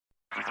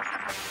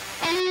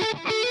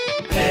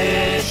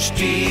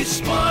HT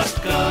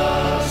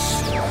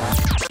Smartcast.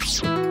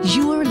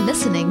 You are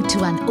listening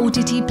to an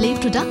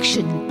OTTplay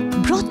production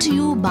brought to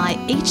you by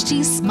HT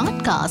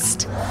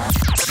Smartcast.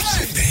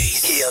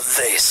 Hear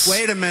this.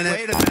 Wait a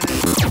minute.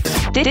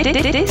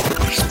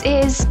 This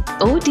is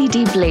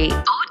OTTplay.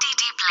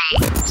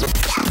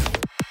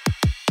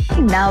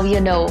 Now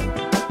you know.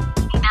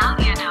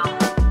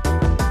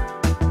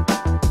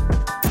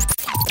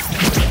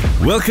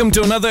 Welcome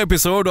to another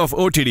episode of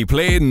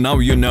OTTplay Now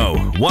You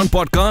Know, one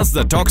podcast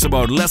that talks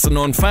about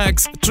lesser-known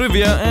facts,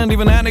 trivia, and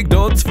even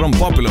anecdotes from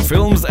popular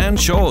films and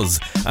shows.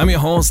 I'm your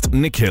host,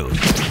 Nikhil.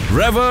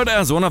 Revered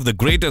as one of the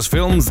greatest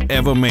films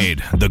ever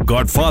made, The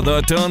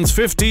Godfather turns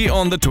 50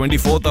 on the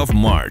 24th of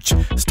March.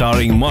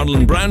 Starring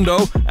Marlon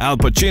Brando, Al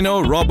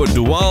Pacino, Robert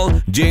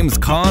Duvall, James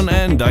Cann,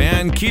 and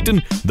Diane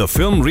Keaton, the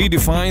film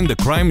redefined the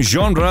crime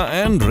genre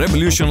and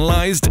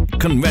revolutionized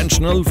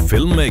conventional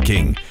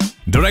filmmaking.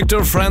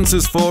 Director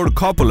Francis Ford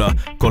Coppola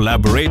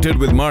collaborated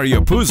with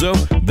Mario Puzo,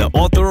 the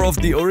author of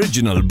the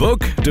original book,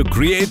 to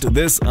create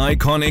this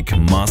iconic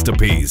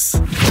masterpiece.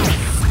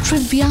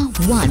 Trivia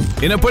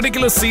 1. In a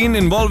particular scene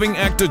involving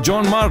actor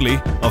John Marley,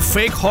 a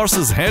fake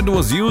horse's head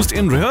was used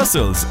in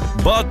rehearsals,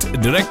 but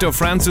director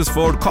Francis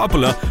Ford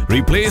Coppola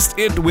replaced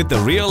it with a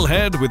real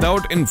head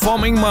without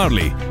informing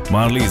Marley.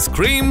 Marley's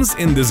screams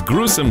in this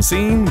gruesome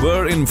scene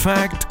were in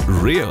fact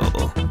real.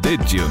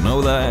 Did you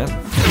know that?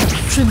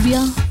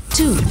 Trivia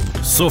 2.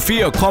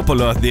 Sofia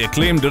Coppola, the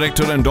acclaimed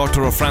director and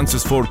daughter of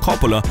Francis Ford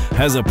Coppola,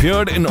 has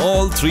appeared in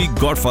all three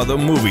Godfather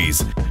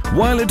movies.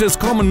 While it is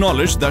common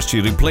knowledge that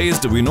she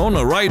replaced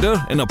Winona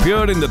Ryder and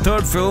appeared in the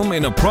third film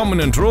in a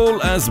prominent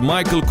role as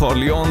Michael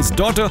Corleone's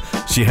daughter,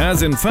 she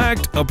has in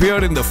fact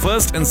appeared in the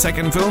first and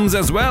second films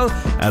as well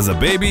as a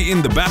baby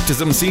in the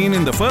baptism scene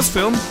in the first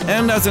film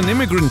and as an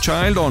immigrant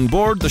child on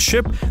board the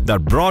ship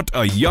that brought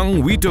a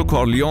young Vito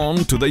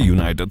Corleone to the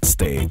United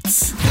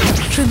States.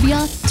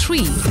 Trivia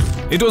 3.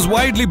 It was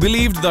widely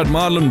believed that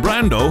Marlon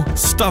Brando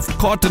stuffed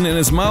cotton in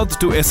his mouth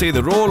to essay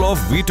the role of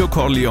Vito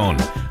Corleone.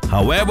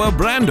 However,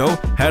 Brando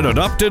had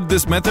adopted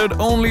this method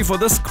only for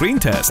the screen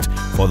test.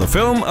 For the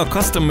film, a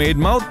custom-made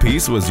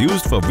mouthpiece was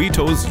used for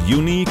Vito's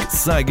unique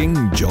sagging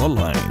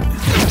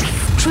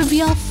jawline.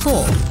 Trivia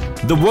 4.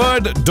 The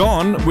word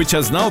Don, which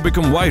has now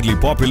become widely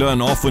popular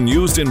and often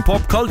used in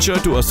pop culture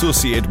to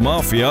associate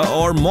mafia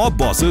or mob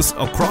bosses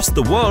across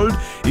the world,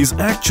 is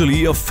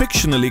actually a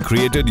fictionally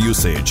created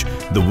usage.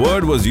 The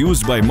word was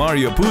used by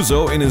Mario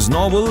Puzo in his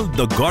novel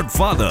The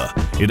Godfather.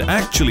 It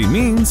actually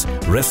means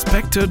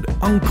respected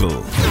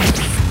uncle.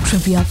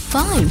 Trivia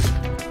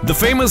 5. The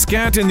famous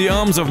cat in the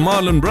arms of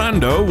Marlon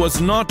Brando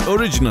was not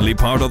originally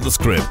part of the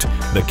script.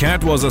 The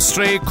cat was a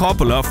stray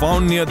Coppola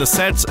found near the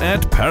sets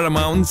at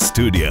Paramount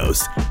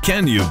Studios.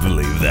 Can you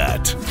believe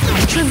that?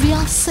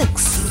 Trivia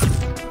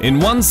 6. In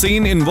one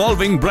scene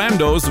involving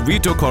Brando's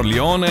Vito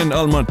Corleone and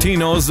Al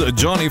Martino's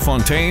Johnny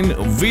Fontaine,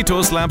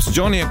 Vito slaps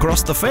Johnny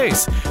across the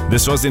face.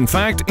 This was in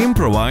fact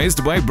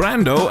improvised by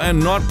Brando and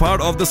not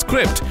part of the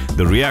script.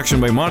 The reaction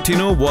by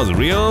Martino was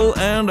real,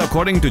 and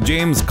according to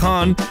James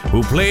Cann,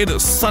 who played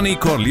Sonny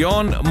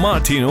Corleone,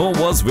 Martino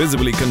was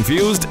visibly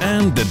confused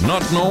and did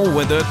not know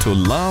whether to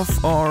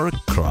laugh or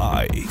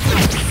cry.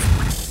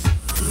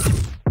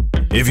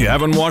 If you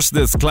haven't watched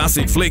this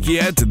classic flick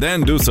yet,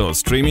 then do so,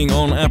 streaming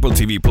on Apple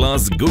TV+,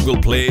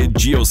 Google Play,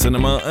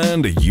 JioCinema,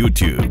 and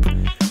YouTube.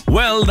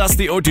 Well, that's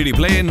the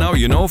OTTplay Now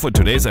You Know for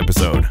today's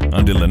episode.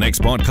 Until the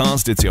next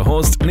podcast, it's your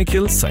host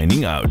Nikhil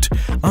signing out.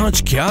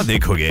 Aaj kya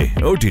dekhoge?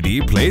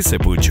 OTTplay se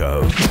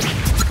poocho.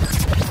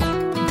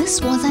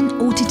 This was an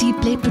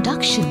OTTplay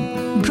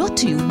production brought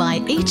to you by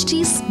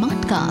HT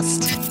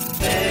Smartcast.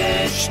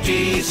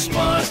 HT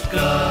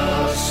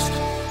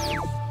Smartcast.